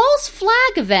a false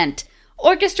flag event,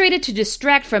 orchestrated to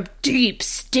distract from deep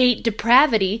state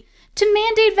depravity, to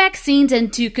mandate vaccines,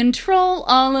 and to control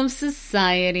all of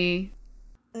society.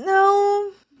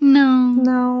 No.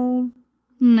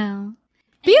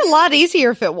 Be a lot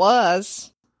easier if it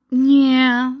was.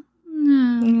 Yeah.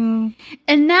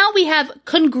 And now we have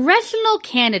congressional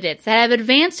candidates that have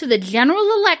advanced to the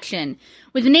general election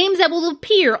with names that will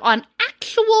appear on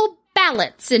actual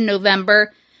ballots in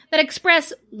November that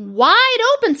express wide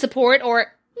open support,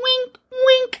 or wink,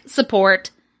 wink support,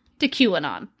 to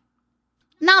QAnon.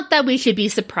 Not that we should be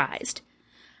surprised.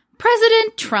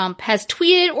 President Trump has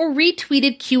tweeted or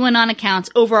retweeted QAnon accounts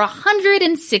over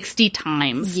 160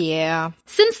 times. Yeah.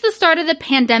 Since the start of the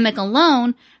pandemic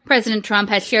alone, President Trump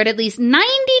has shared at least 90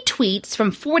 tweets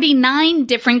from 49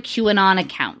 different QAnon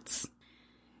accounts.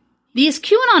 These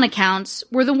QAnon accounts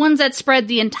were the ones that spread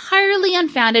the entirely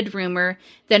unfounded rumor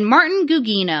that Martin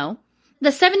Gugino,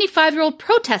 the 75-year-old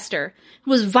protester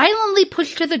who was violently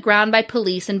pushed to the ground by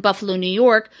police in Buffalo, New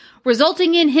York,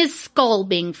 resulting in his skull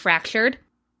being fractured,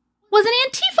 was an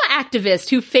Antifa activist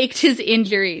who faked his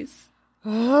injuries.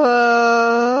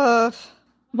 While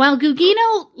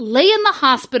Gugino lay in the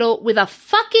hospital with a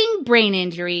fucking brain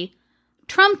injury,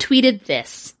 Trump tweeted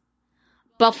this: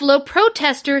 "Buffalo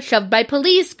protester shoved by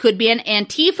police could be an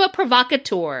Antifa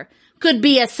provocateur. Could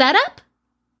be a setup?"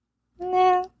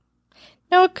 No,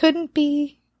 it couldn't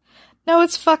be. No,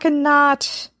 it's fucking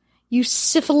not. You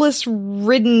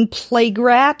syphilis-ridden plague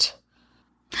rat.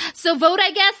 So vote,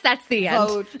 I guess. That's the end.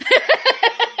 Vote.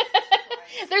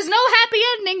 There's no happy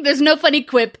ending. There's no funny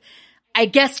quip. I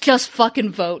guess just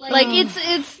fucking vote. Like, it's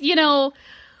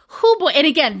who boy. And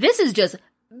again, this is just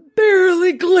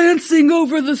barely glancing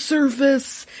over the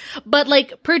surface. But,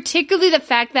 like, particularly the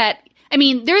fact that, I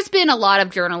mean, there's been a lot of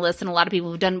journalists and a lot of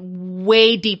people who've done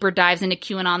way deeper dives into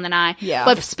QAnon than I. Yeah.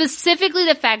 But specifically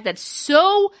the fact that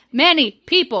so many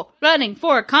people running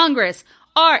for Congress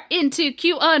are into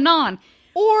QAnon.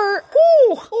 Or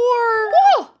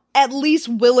at least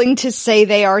willing to say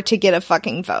they are to get a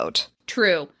fucking vote.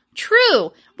 True.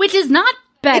 Which is not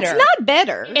better. It's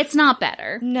not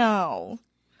better. No. No.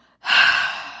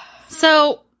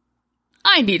 So,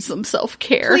 I need some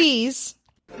self-care. Please.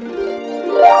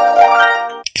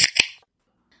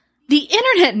 The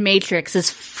internet matrix is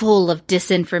full of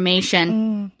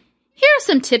disinformation. Here are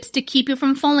some tips to keep you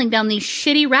from falling down these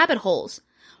shitty rabbit holes,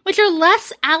 which are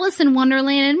less Alice in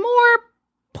Wonderland and more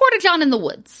Porta-John in the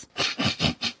Woods.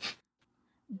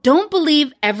 Don't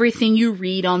believe everything you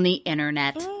read on the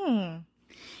internet.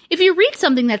 If you read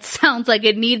something that sounds like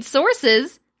it needs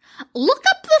sources, look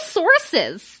up the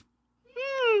sources.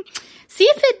 See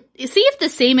if the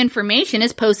same information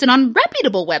is posted on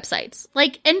reputable websites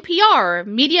like NPR or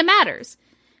Media Matters.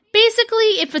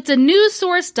 Basically, if it's a news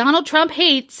source Donald Trump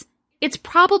hates, it's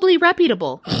probably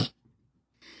reputable.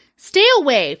 Stay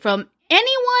away from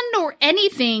anyone or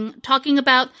anything talking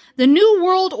about the New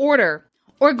World Order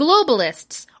or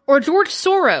globalists or George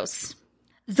Soros.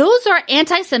 Those are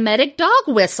anti-Semitic dog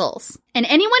whistles, and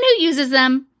anyone who uses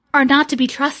them are not to be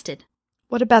trusted.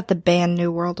 What about the band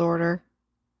New World Order?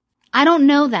 I don't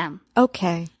know them.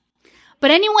 Okay.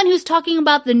 But anyone who's talking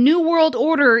about the New World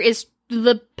Order is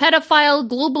the pedophile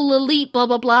global elite, blah,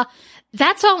 blah, blah.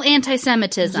 That's all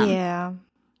anti-Semitism. Yeah.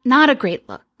 Not a great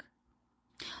look.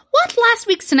 watch last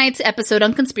week's tonight's episode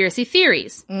on conspiracy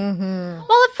theories. Mm-hmm.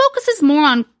 While it focuses more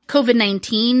on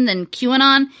COVID-19 than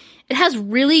QAnon, it has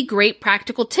really great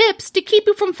practical tips to keep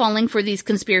you from falling for these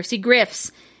conspiracy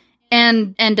grifts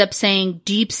and end up saying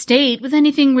deep state with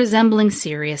anything resembling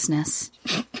seriousness.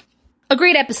 A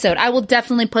great episode. I will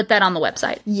definitely put that on the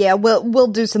website. Yeah, we'll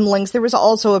do some links. There was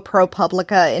also a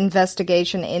ProPublica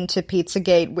investigation into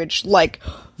Pizzagate, which, like,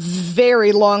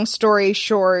 very long story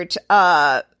short,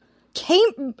 a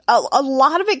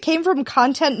lot of it came from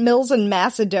content mills in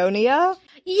Macedonia.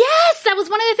 Yes, that was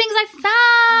one of the things I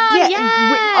found.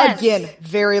 Yes. Again,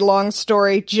 very long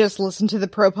story. Just listen to the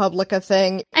ProPublica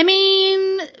thing. I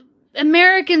mean,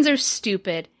 Americans are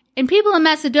stupid. And people in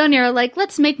Macedonia are like,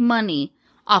 let's make money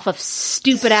off of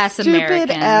stupid-ass Americans.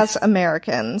 Stupid-ass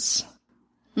Americans.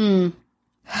 Well,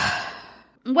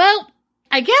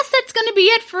 I guess that's going to be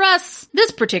it for us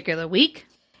this particular week.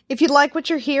 If you like what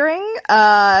you're hearing,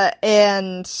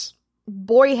 and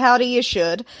boy howdy you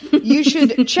should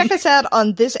check us out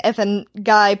on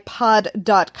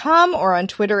thisfnguypod.com or on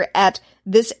Twitter at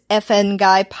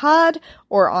thisfnguypod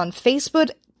or on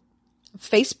Facebook.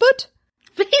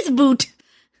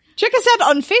 Check us out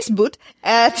on Facebook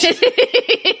at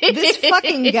This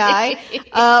Fucking Guy,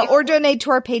 or donate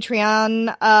to our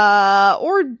Patreon,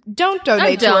 or don't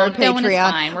donate to our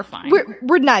Patreon. We're fine.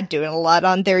 We're not doing a lot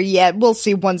on there yet. We'll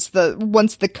see once the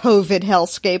COVID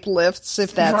hellscape lifts,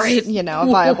 if that's, right. A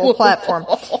viable platform.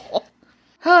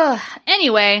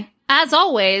 Anyway, as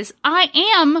always, I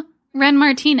am Ren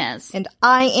Martinez. And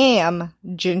I am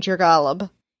Ginger Golub.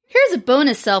 Here's a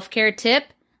bonus self-care tip.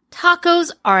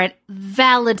 Tacos are a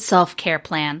valid self-care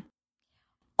plan.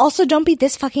 Also, don't be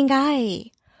this fucking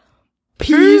guy.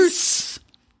 Peace.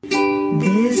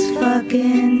 This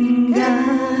fucking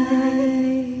guy.